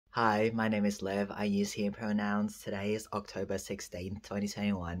Hi, my name is Lev. I use he pronouns. Today is October 16th,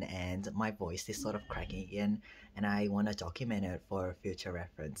 2021, and my voice is sort of cracking again, and I want to document it for future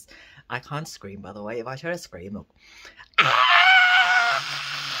reference. I can't scream, by the way. If I try to scream, look,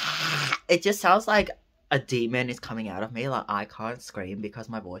 it just sounds like a demon is coming out of me. Like I can't scream because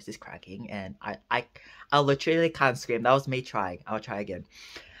my voice is cracking, and I literally can't scream. That was me trying. I'll try again.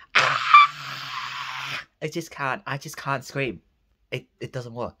 I just can't. I just can't scream. It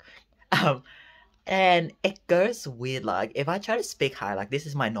doesn't work. Um, and it goes weird. Like if I try to speak high, like this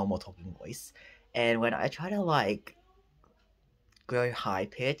is my normal talking voice, and when I try to like go high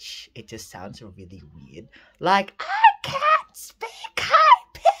pitch, it just sounds really weird. Like I can't speak high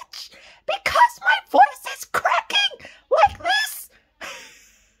pitch because my voice is cracking like this.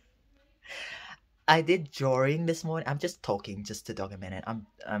 I did drawing this morning. I'm just talking just to document it.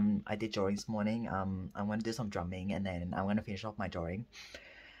 I did drawing this morning. I'm gonna do some drumming and then I'm gonna finish off my drawing.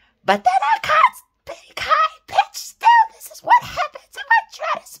 But then I can't speak high pitch still. This is what happens if I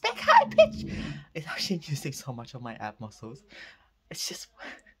try to speak high pitch. It's actually using so much of my ab muscles. It's just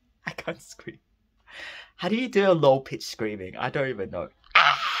I can't scream. How do you do a low pitch screaming? I don't even know.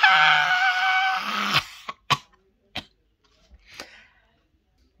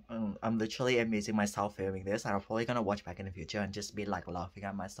 I'm literally amusing myself filming this, and I'm probably gonna watch back in the future and just be like laughing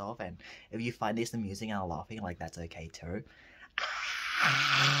at myself. And if you find this amusing and laughing, like that's okay too.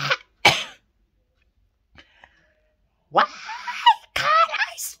 Why can't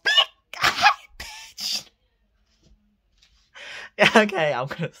I speak high pitch? Okay, I'm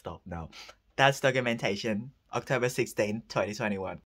gonna stop now. That's documentation. October 16th, 2021.